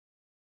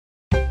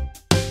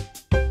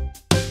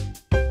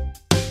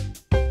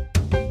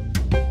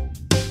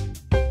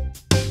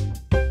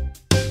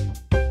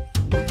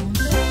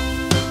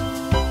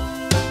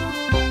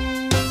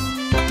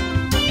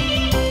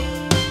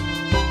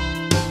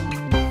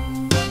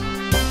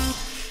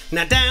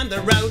Now down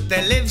the road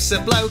there lives a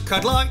bloke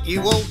I'd like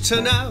you all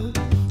to know.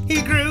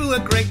 He grew a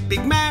great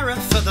big marrow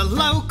for the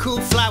local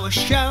flower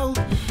show.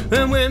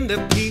 And when the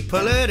people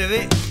heard of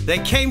it, they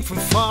came from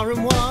far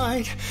and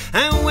wide.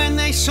 And when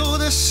they saw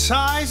the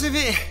size of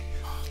it,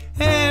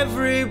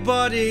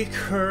 everybody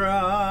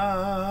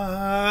cried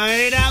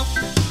out,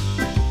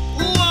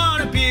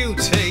 "What a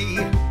beauty!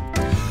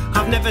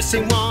 I've never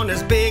seen one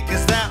as big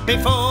as that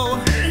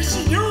before. It's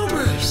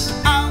enormous!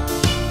 Oh,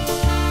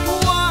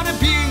 what a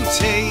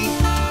beauty!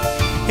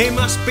 It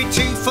must be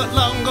 2 foot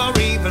long or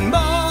even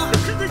more.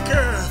 Look at the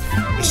girth!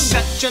 It's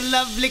such a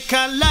lovely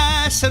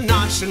colour, so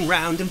nice and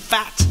round and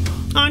fat.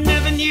 I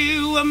never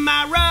knew a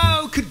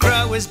marrow could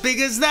grow as big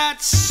as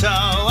that. So,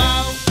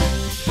 oh,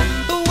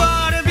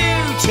 what a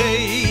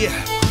beauty!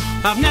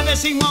 I've never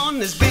seen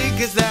one as big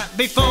as that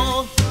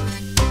before.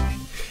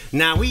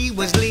 Now he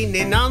was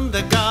leaning on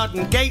the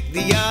garden gate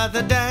the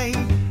other day,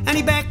 and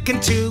he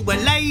beckoned to a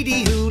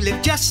lady who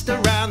lived just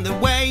around the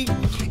way.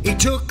 He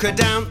took her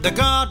down the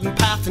garden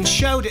path and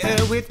showed it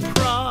her with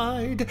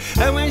pride.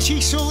 And when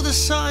she saw the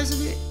size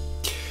of it,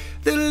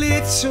 the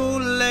little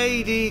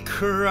lady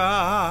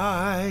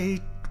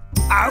cried,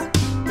 "Oh,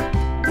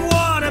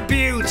 what a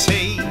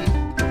beauty!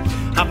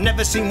 I've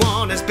never seen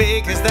one as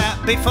big as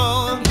that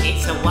before.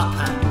 It's a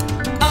whopper!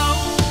 Oh,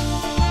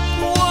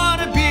 what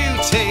a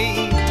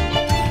beauty!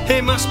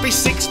 It must be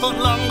 6 foot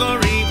long or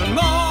even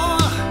more.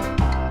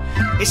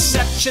 It's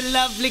such a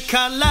lovely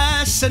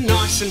colour, so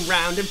nice and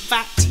round and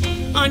fat.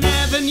 I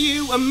never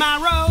knew a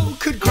marrow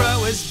could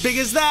grow as big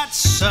as that.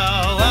 So,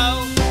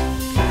 oh,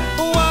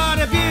 what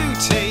a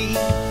beauty!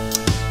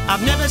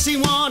 I've never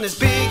seen one as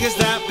big as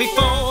that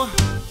before."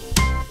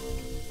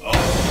 Oh,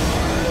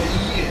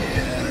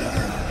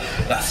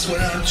 yeah, that's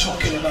what I'm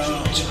talking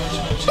about.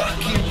 Back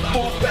in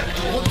back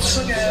once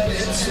again,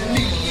 it's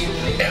me,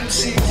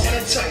 MC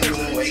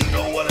Wannatango, you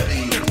know what I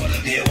mean?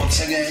 Here once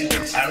again,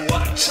 and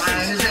what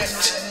time is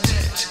it?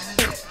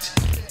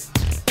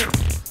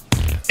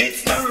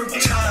 It's third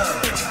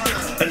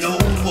time, and oh,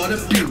 what a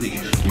beauty.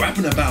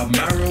 Rapping about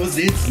marrows,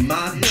 it's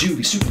my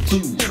duty.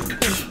 Superfood,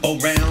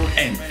 around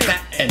and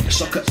fat, and the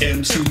sucker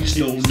MCs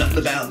know nothing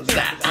about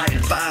that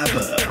iron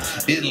fiber.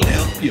 It'll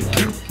help you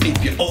poop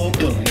if you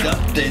open it up,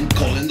 then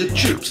call in the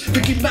troops.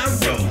 Picky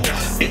marrow,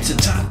 it's a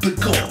type of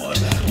gourd.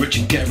 Rich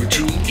and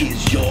guaranteed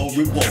is your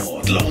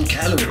reward. Low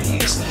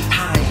calories,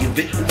 high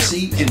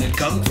efficiency in the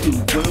kung fu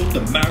world.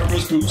 The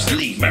marrow's Bruce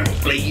Lee, marrow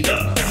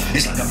flavor.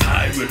 It's like a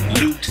pirate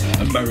loot.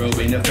 A marrow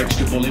ain't a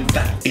vegetable, in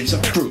fact, it's a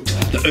fruit.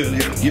 The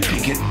earlier you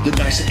pick it, the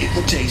nicer it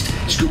will taste.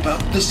 Scoop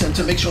out the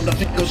center, make sure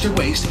nothing goes to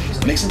waste.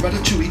 Make some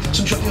ratatouille,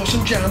 some chutney or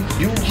some jam.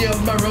 You'll yell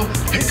marrow,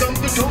 here comes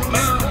the dope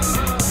man.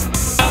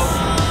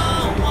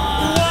 Oh,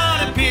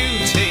 what a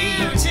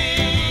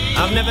beauty!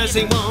 I've never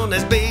seen one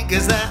as big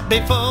as that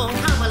before. I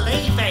can't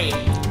believe it!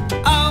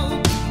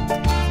 Oh,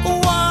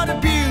 what a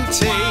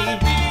beauty!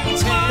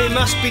 It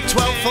must be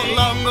 12 foot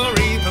long or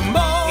even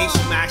more. It's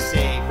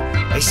massive!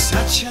 It's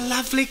such a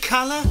lovely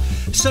colour,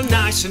 so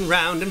nice and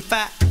round and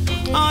fat.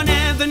 I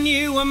never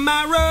knew a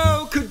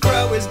marrow could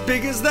grow as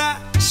big as that.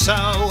 So,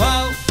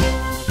 oh,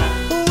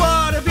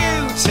 what a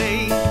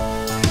beauty!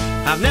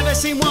 I've never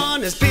seen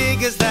one as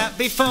big as that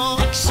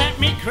before. Except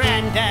me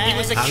granddad. He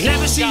was a I've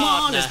never seen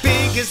one as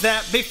big as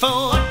that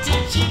before. What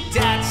did your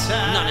dad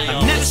say? None of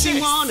I've never seen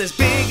one as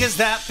big as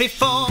that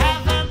before.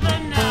 Have a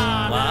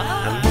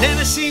banana. I've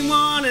never seen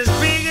one